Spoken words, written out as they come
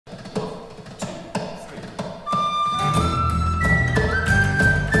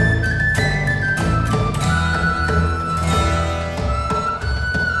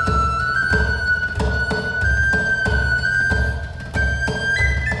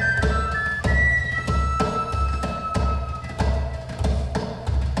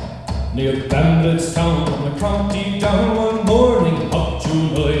near Banditstown on the county down one morning of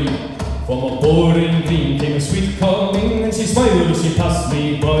July. From a boarding green came a sweet calling, and she smiled as she passed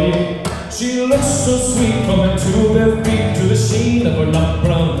me by. She looked so sweet from her two bare feet to the sheen of her nut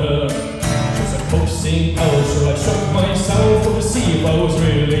brown hair. She was a coaxing owl, so I shook myself up to see if I was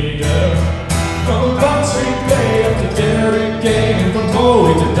really there. From Bantry Bay up to Derry Gate, and from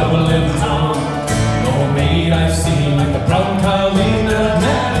Galway to Dublin town, no maid I've seen like the brown Colleen that I've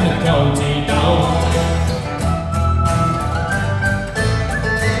met in the county down.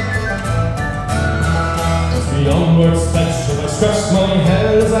 As the onward sped, so I scratched my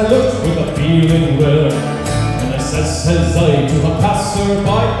head as I looked with a feeling rare. And I says I to a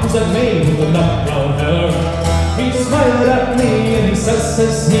passer-by who's a maid with a nut brown hair. He smiled at me and he says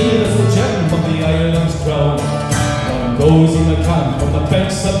he, that's the gem of the island's crown. Down goes in the camp from the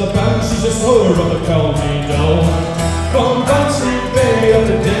banks of the bank, she's just her of the county down. From Bantry Bay up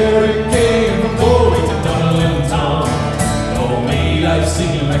to Derry Gate, and from Galway to Dublin town, no maid I've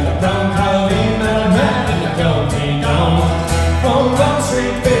seen like the brown Colleen that I met in the county down. From Bantry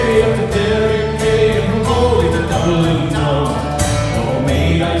Bay up to Derry Gate, and from Galway to Dublin town, no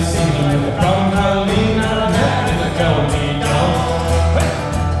maid I've seen like the brown Colleen that I met in the county down.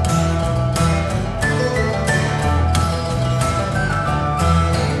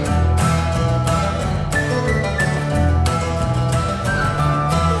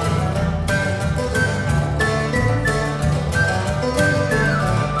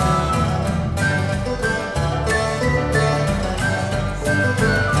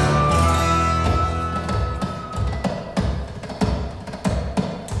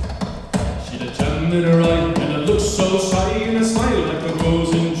 In her eye, and a look so shy, and a smile like a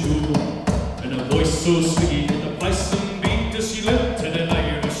rose in June, and a voice so sweet, and a bison beat as she lifted an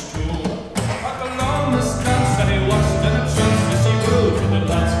Irish tune. At the longest dance that he watched, and a chance as she rode with the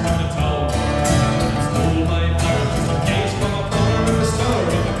lads from the town. And stole my heart as a gate from a corner of the star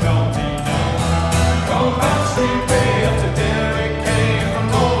of the county down. From Bantry Bay up to Derry Gate, from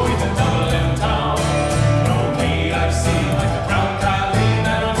Galway to Dublin town, no maid I've seen like the brown Colleen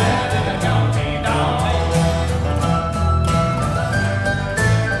that I met in the county down.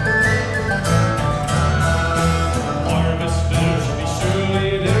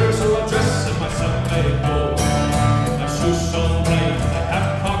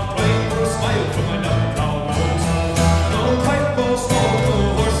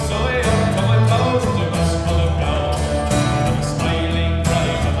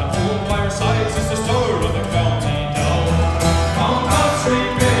 Sides is the